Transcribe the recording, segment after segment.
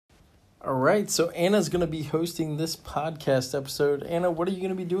All right, so Anna's going to be hosting this podcast episode. Anna, what are you going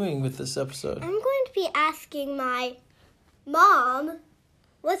to be doing with this episode? I'm going to be asking my mom,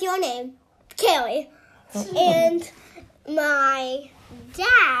 what's your name? Kaylee. And my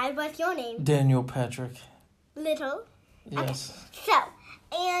dad, what's your name? Daniel Patrick. Little. Yes. Okay. So,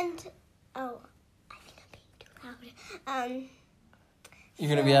 and, I think I'm being too loud. You're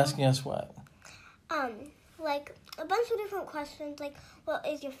going to be asking us what? Like a bunch of different questions, like what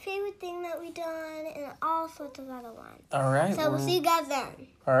is your favorite thing that we done, and all sorts of other ones. All right. So we'll see you guys then.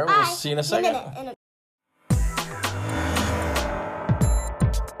 All right, we'll see you in a second.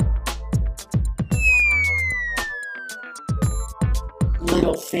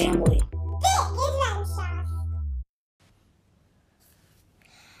 Little family.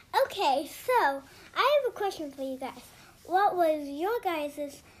 Okay, so I have a question for you guys. What was your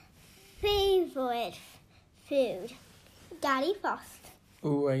guys' favorite food? Daddy first.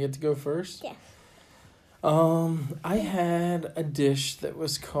 Ooh, I get to go first? Yes. I had a dish that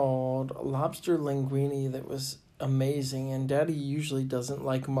was called lobster linguine that was amazing, and Daddy usually doesn't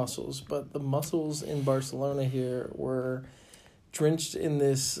like mussels, but the mussels in Barcelona here were drenched in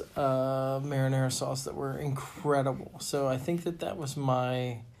this marinara sauce that were incredible. So I think that was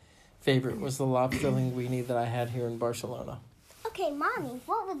my favorite, was the lobster linguine that I had here in Barcelona. Okay, Mommy,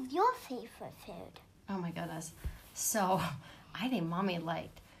 what was your favorite food? Oh my goodness. So, I think Mommy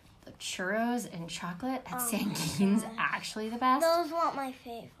liked the churros and chocolate at Sanguine's actually the best. Those weren't my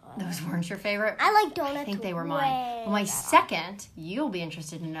favorite. Those weren't your favorite? I like donuts. I think they were mine. way Well, my better. second, you'll be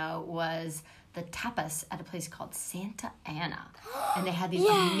interested to know, was the tapas at a place called Santa Ana. And they had these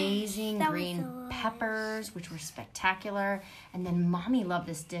amazing that was green delicious. peppers, which were spectacular. And then Mommy loved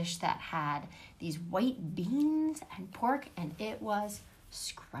this dish that had these white beans and pork, and it was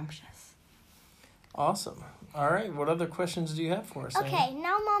scrumptious. Awesome. All right, what other questions do you have for us, Anna? Okay,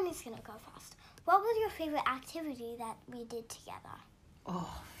 now Mommy's gonna go first. What was your favorite activity that we did together?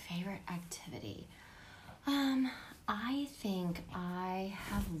 Oh, favorite activity. I think I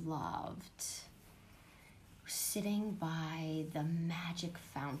have loved sitting by the magic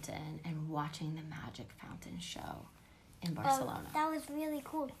fountain and watching the magic fountain show in Barcelona. That was really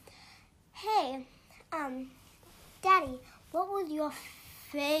cool. Hey, Daddy, what was your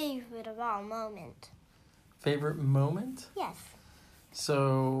favorite of all moment? Favorite moment? Yes.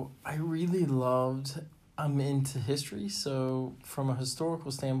 So I really loved, I'm into history, so from a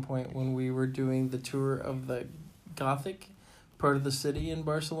historical standpoint, when we were doing the tour of the Gothic part of the city in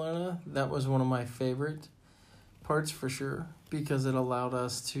Barcelona, that was one of my favorite parts for sure, because it allowed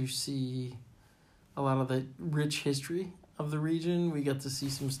us to see a lot of the rich history of the region. We got to see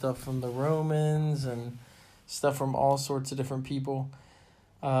some stuff from the Romans and stuff from all sorts of different people.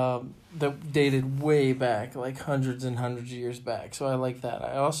 That dated way back, like hundreds and hundreds of years back. So I like that.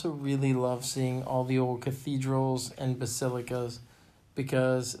 I also really love seeing all the old cathedrals and basilicas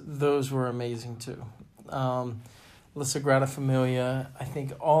because those were amazing too. La Sagrada Familia, I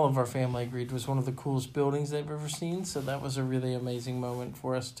think all of our family agreed, was one of the coolest buildings they've ever seen. So that was a really amazing moment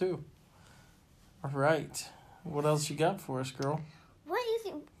for us too. All right. What else you got for us, girl? What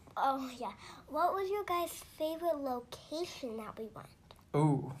was your guys' favorite location that we went?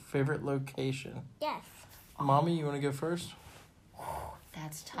 Ooh, favorite location. Yes. Mommy, you want to go first?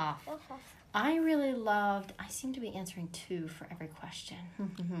 That's tough. Go first. I seem to be answering 2 for every question.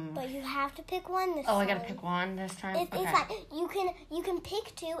 But you have to pick one this Oh, time. I gotta pick one this time? It's fine. You can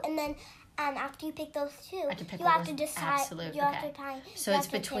pick 2, and then after you pick those 2, I have to pick you one have to was decide. absolute, You have okay. to time. So it's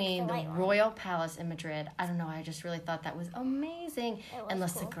between the Royal Palace in Madrid. I don't know, I just really thought that was amazing. And La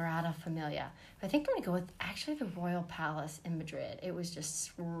was cool. Sagrada Familia. But I think I'm going to go with actually the Royal Palace in Madrid. It was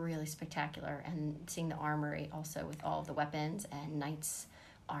just really spectacular. And seeing the armory also with all of the weapons and knights'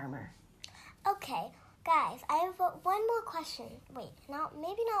 armor. Okay, guys, I have one more question. Wait,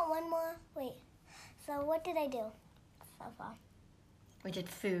 maybe not one more. Wait. So what did I do so far? We did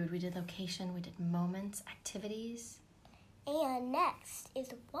food, we did location, we did moments, activities. And next is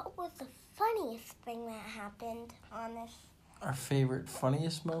what was the funniest thing that happened on this? Our favorite,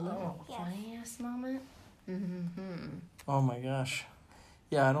 funniest moment? Yes. Funniest moment? Oh my gosh.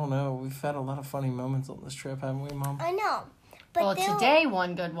 Yeah, I don't know. We've had a lot of funny moments on this trip, haven't we, Mom? I know. But Well, today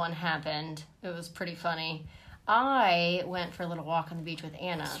one good one happened. It was pretty funny. I went for a little walk on the beach with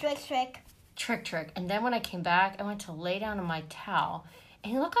Anna. Trick. And then when I came back, I went to lay down on my towel.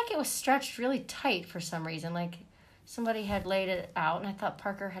 And it looked like it was stretched really tight for some reason. Like somebody had laid it out, and I thought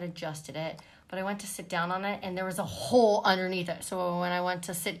Parker had adjusted it. But I went to sit down on it, and there was a hole underneath it. So when I went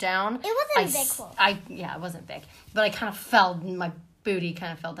to sit down... It wasn't a big hole. Yeah, it wasn't big. But I kind of fell, my booty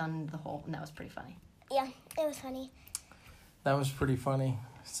kind of fell down into the hole, and that was pretty funny. Yeah, it was funny. That was pretty funny.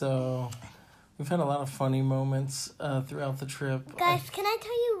 So we've had a lot of funny moments throughout the trip. Guys, can I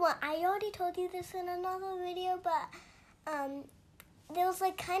tell you what? I already told you this in another video, but there was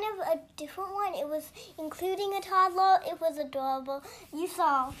like kind of a different one. It was including a toddler. It was adorable. You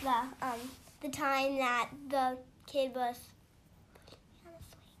saw the time that the kid was on the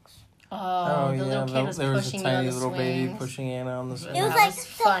swings. Oh, the little kid was there was a pushing tiny on the little baby swings. pushing Anna on the swings. It was That like was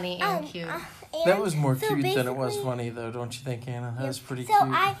funny and cute. That was more so cute than it was basically- funny, though, don't you think, Anna? That was pretty So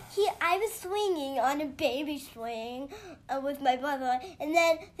cute. I was swinging on a baby swing with my brother, and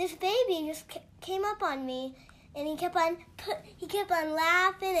then this baby just came up on me, and he kept on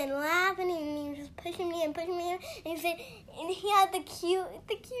laughing and laughing, and he was just pushing me, and he said, and he had the cutest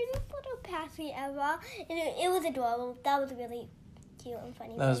little passy ever, and it was adorable. That was a really cute and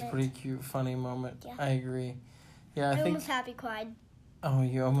funny. That was a moment. pretty cute, funny moment. Yeah. I agree. Yeah, I I think. almost happy cried. Oh,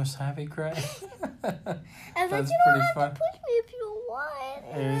 you almost happy cried? I was like, That's you pretty don't have fun. to push me if you don't want.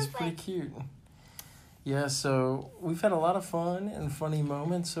 And It I was pretty cute. Yeah, so we've had a lot of fun and funny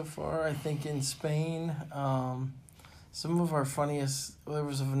moments so far. I think in Spain, some of our funniest. There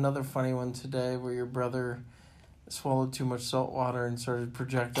was another funny one today where your brother swallowed too much salt water and started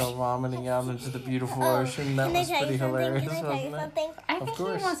projectile vomiting out into the beautiful ocean. That Can I was tell you pretty something? hilarious, Can I tell you wasn't it? something? I Of think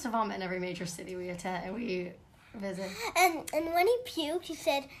course. he wants to vomit in every major city we visit. And when he puked, he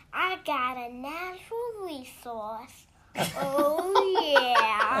said, "I got a natural resource." Oh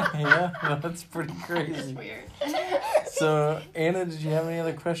yeah. Yeah, that's pretty It's crazy. weird. So, Anna, did you have any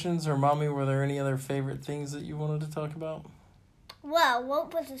other questions? Or, Mommy, were there any other favorite things that you wanted to talk about? Well,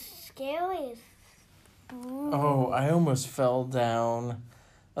 what was the scariest? Oh, I almost fell down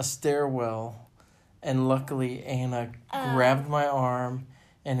a stairwell, and luckily Anna grabbed my arm,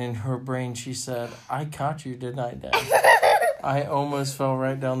 and in her brain she said, "I caught you, didn't I, Dad?" I almost fell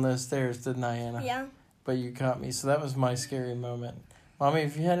right down those stairs, didn't I, Anna? Yeah. But you caught me, so that was my scary moment. Mommy,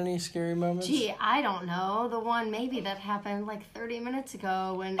 have you had any scary moments? Gee, I don't know. The one maybe that happened like 30 minutes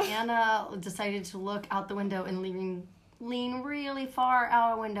ago when Anna decided to look out the window and lean really far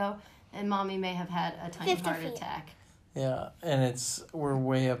out a window, and Mommy may have had a tiny 50 heart feet. attack. Yeah, and we're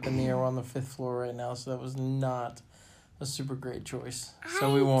way up in the air. We're on the 5th floor right now, so that was not a super great choice.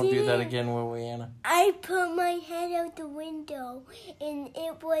 So we won't do that again, will we, Anna? I put my head out the window, and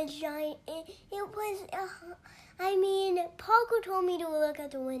it was giant. It was. Parker told me to look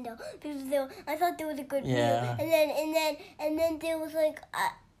out the window because I thought there was a good view. Yeah. And then there was like,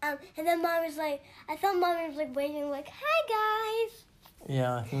 and then Mom was like, I thought Mom was like waving like, "Hi guys."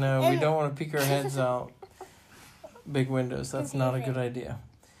 Yeah, no, we don't want to peek our heads out big windows. That's not a good idea.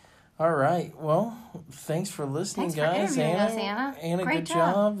 All right. Well, thanks for listening, Thanks for guys. interviewing us, Anna. Anna, Great good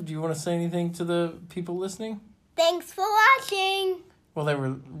job. job. Do you want to say anything to the people listening? Thanks for watching. Well, they were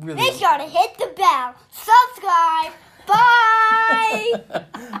really... Make sure to hit the bell. Subscribe. Bye.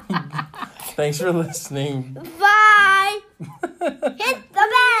 Thanks for listening. Bye. Hit the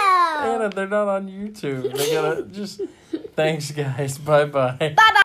bell. Anna, they're not on YouTube. They gotta just... Thanks, guys. Bye-bye. Bye-bye.